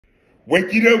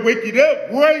Wake it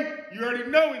up, boy. You already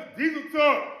know it's Diesel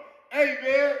Talk. Hey,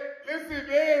 man, listen,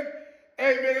 man.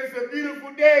 Hey, man, it's a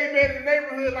beautiful day, man, in the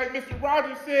neighborhood, like Mr.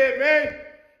 Rogers said, man.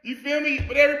 You feel me?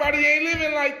 But everybody ain't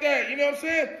living like that, you know what I'm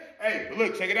saying? Hey, but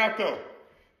look, check it out, though.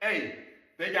 Hey,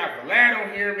 they got Vlad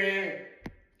on here, man.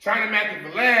 China Mac and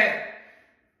Vlad.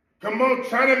 Come on,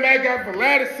 China Mac got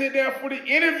Vlad to sit down for the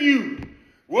interview.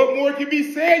 What more can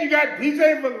be said? You got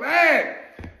DJ Vlad.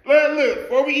 Look,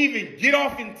 before we even get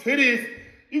off into this,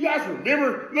 you guys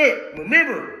remember,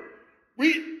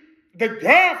 the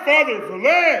Godfather,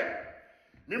 Vlad.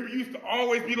 Remember, you used to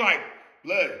always be like,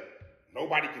 Vlad,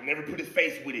 nobody can never put his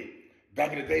face with it.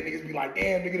 Back in the day, niggas be like,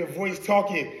 damn, nigga, the voice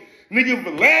talking. Nigga,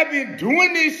 Vlad been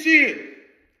doing this shit.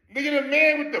 Nigga, the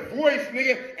man with the voice,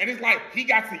 nigga. And it's like, he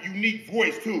got a unique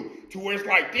voice, too. To where it's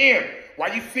like, damn,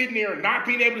 while you sitting there not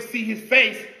being able to see his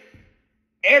face,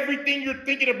 everything you're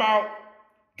thinking about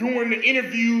during the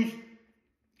interviews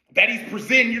that he's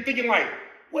presenting, you're thinking like,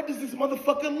 what does this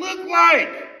motherfucker look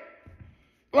like?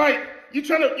 Like, you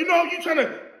trying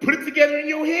to put it together in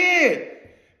your head.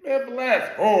 Man,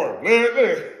 Vlad's hard,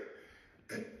 look.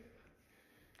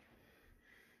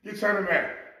 You're trying to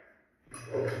Mac.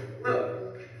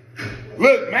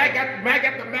 Look, Mac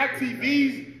got the Mac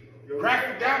TVs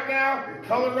graphic out now,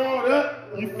 colored all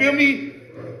up. You feel me?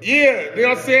 Yeah, you know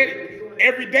what I'm saying?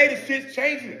 Every day the shit's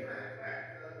changing.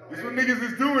 This is what niggas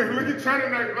is doing. Look at China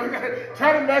Mac.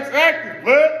 China Mac's active,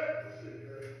 blood.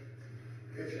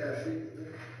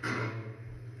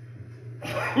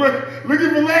 Look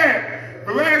at Vlad.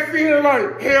 Vlad sitting here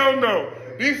like, hell no.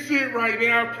 This shit right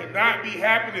now cannot be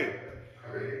happening.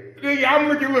 Nigga, I'm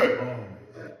looking, look.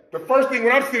 The first thing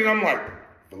when I'm sitting, I'm like,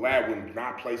 Vlad would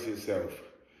not place himself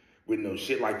with no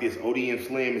shit like this. ODM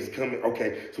Slim is coming.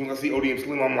 Okay, as soon as I see ODM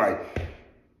Slim, I'm like,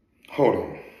 hold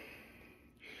on.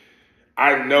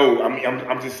 I know,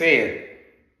 I'm just saying,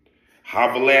 how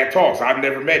Vlad talks. I've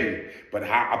never met him, but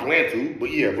how I plan to. But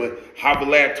yeah, but how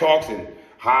Vlad talks and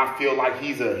how I feel like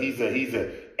he's a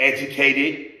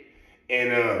educated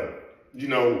and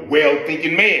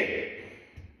well-thinking man.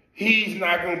 He's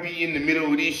not gonna be in the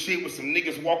middle of this shit with some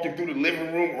niggas walking through the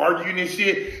living room arguing and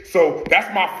shit. So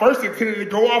that's my first intent to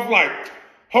go off like,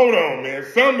 hold on, man,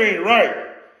 something ain't right.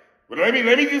 But let me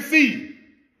just see.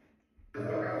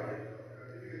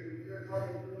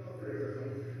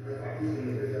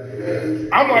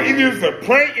 I'm like, either it's a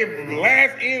prank if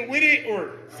Vlad's in with it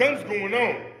or something's going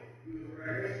on.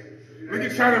 Look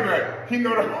at China Mac. He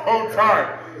know the whole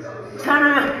time. China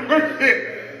Mac,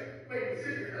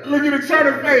 look at the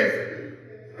China face.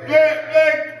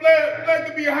 Vlad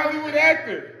to be a Hollywood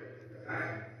actor.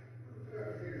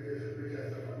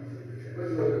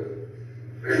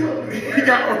 He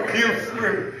got ODM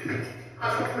Slim.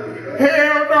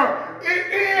 Hell no.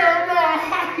 Hell no.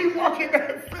 How he walking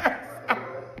that fast?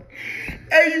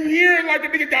 Hey, you hear it like a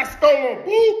nigga got stolen.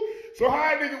 Boop. So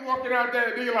how a nigga walking out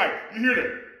there, nigga like, you hear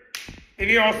that? And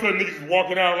then all of a sudden niggas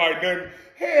walking out like nothing.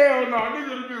 Hell no, nigga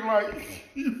would have been like,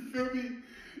 you feel me?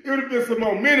 It would have been some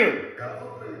momentum.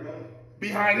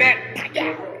 Behind that,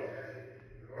 yeah.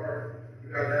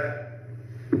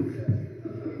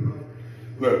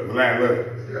 Look,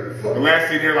 Vlad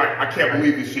sitting here like, I can't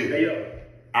believe this shit.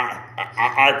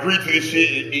 I agreed to this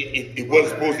shit. It wasn't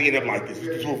supposed to end up like this.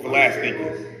 This is what Vlad's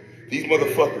thinking. These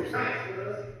motherfuckers.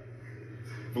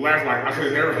 Vlad's like, I should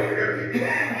have never.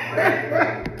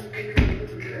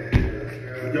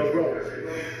 Yo, bro.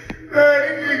 Hey,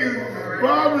 these niggas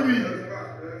bothering me.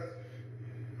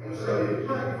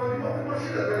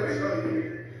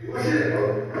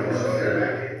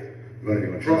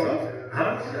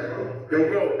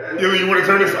 Yo, you want to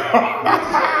turn this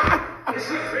off? This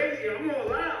shit crazy. I'm all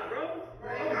loud, bro.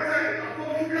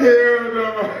 Hell no.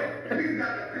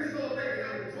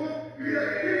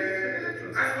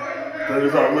 Turn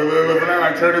this off. Look,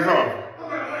 like, turn this off.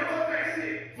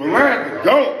 Vlad,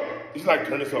 don't. He's like,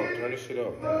 turn this off. Turn this shit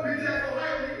off.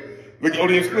 Look at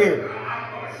ODM Slim.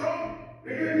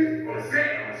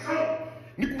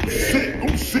 Nigga,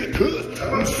 I'm sick, cuz.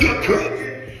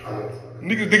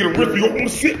 Niggas digging a rip you on the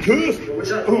sick, cuz.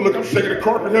 Oh, look, I'm shaking the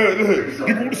carpet.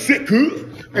 Nigga on the sick, cuz.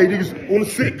 Hey, niggas on the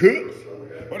sick, cuz.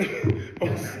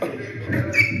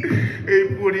 Hey,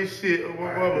 boy, this shit. Oh, my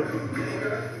mama.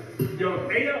 Yo,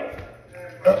 hey, yo.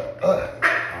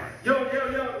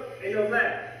 Hey, yo,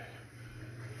 Vlad.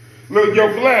 Look, yo,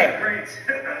 Vlad.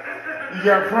 You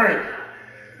got pranked.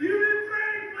 You been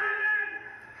pranked,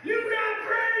 Vlad. You got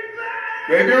pranked, Vlad.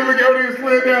 They do look at these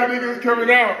slid down niggas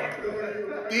coming out.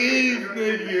 These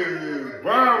niggas is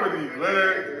vomiting,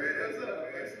 Vlad.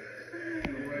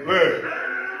 Look.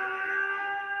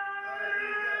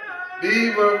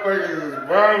 These motherfuckers is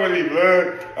vomiting, blood.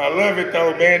 I love it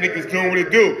though, man. Niggas doing what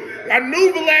it do. I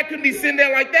knew Vlad couldn't be sitting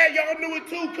there like that. Y'all knew it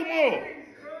too. Come on.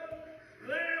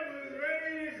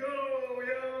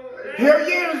 Hell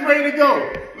yeah, it was ready to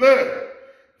go. Look,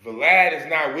 Vlad is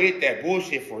not with that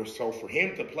bullshit so for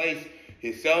him to place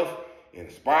himself in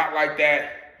a spot like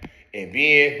that and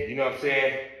being, you know what I'm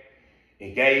saying,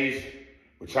 engaged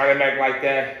with China Mac like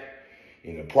that,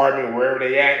 in the apartment, wherever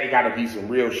they at, it gotta be some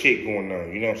real shit going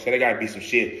on. You know what I'm saying? There gotta be some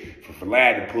shit for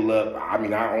Vlad to pull up. I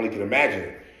mean, I only can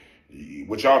imagine.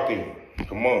 What y'all think?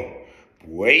 Come on.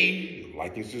 Boy,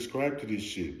 like and subscribe to this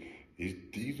shit. It's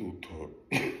Diesel Talk.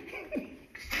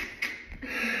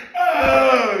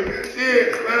 Oh,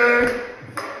 shit, man.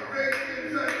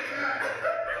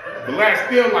 Vlad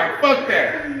still like, fuck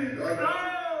that.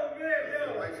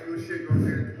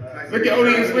 Look at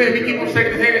Odin's Slim. He keep on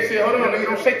shaking his hand and shit. Hold on, nigga.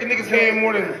 Don't shake the nigga's hand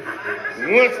more than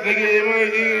once, nigga.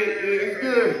 It's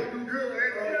good.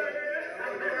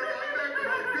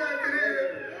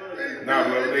 Nah,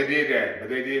 bro, they did that. But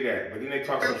then they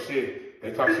talk some shit.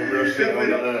 They talk some real shit on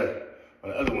the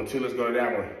other one, too. Let's go to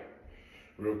that one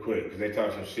real quick. Because they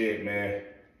talk some shit, man.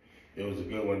 It was a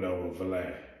good one, though, with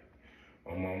Vlad.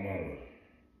 On my mama.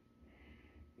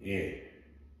 Yeah.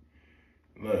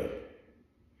 Look.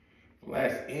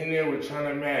 Vlad's in there with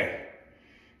China Mac.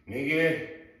 Nigga,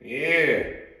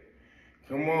 yeah.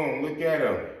 Come on, look at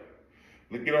him.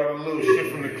 Look at all the little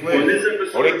shit from the clip.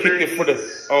 Oh, they kicked it for the,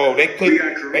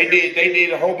 they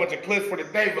did a whole bunch of clips for the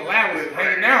day, but Vlad was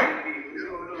hanging out.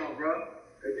 Bro.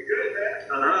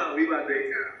 We about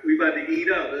to eat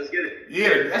up. Let's get it.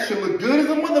 Yeah, that shit look good as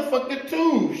a motherfucker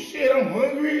too. Shit, I'm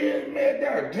hungry, man.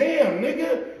 Goddamn,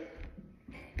 nigga.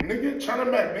 Nigga, China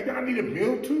Mac, nigga, I need a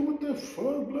meal too. What the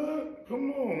fuck, blood?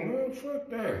 Come on, man. Fuck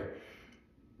that.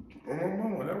 Oh, my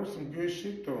mama, that was some good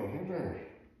shit, though. Hold on.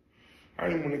 I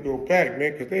didn't want to go back,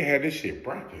 man, because they had this shit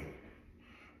rocking.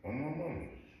 Oh, my mama.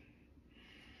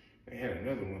 They had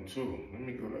another one, too. Let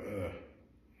me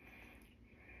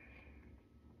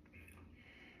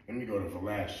go to the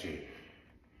last shit.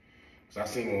 Cause I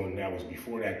seen one that was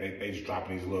before that, they just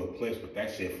dropping these little clips, but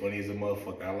that shit funny as a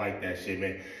motherfucker. I like that shit,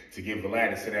 man. To get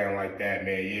Vlad to sit down like that,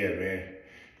 man, yeah, man.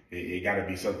 It gotta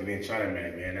be something in China,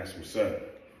 man. That's what's up.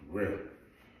 For real.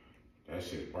 That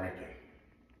shit breaking.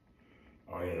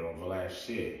 I ain't on Vlad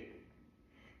shit.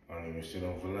 I don't even sit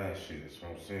on Vlad shit, that's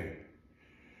what I'm saying.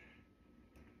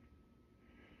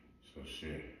 So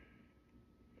shit.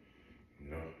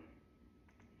 You know?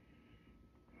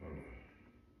 Hold on.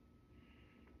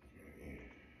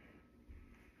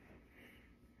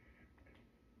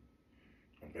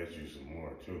 I bet you some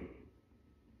more too.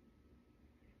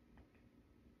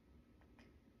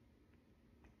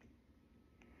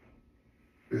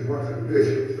 He's watching this.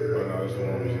 Oh no, this one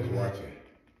was just watching.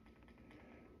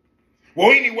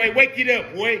 Well, anyway, wake it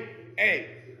up, boy. Hey,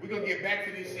 we're gonna get back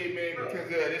to this shit, man, because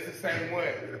this is the same one.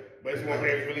 But this one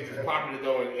here was really just popular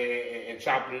though and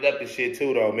chopping it up and shit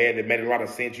too though, man. It made a lot of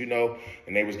sense, you know,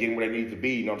 and they was getting where they needed to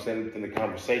be, you know what I'm saying, in the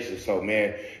conversation. So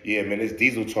man, yeah, man, this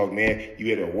Diesel Talk, man. You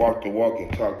had to walk the walk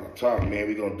and talk the talk, man.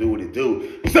 We gonna do what it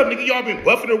do. What's up, nigga? Y'all been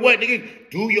buffing or what,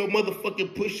 nigga? Do your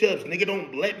motherfucking push-ups, nigga.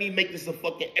 Don't let me make this a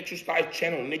fucking exercise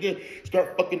channel, nigga.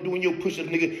 Start fucking doing your push-ups,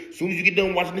 nigga. As soon as you get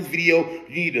done watching this video,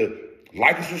 you need to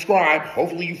like and subscribe.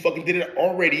 Hopefully you fucking did it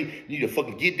already. You need to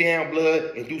fucking get down,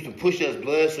 blood, and do some push-ups,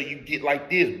 blood, so you get like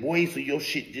this, boy. So your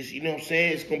shit just, you know what I'm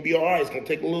saying? It's gonna be all right. It's gonna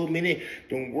take a little minute.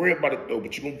 Don't worry about it, though,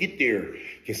 but you're gonna get there.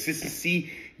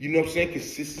 Consistency, you know what I'm saying?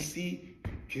 Consistency.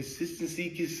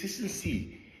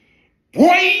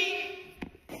 Boy!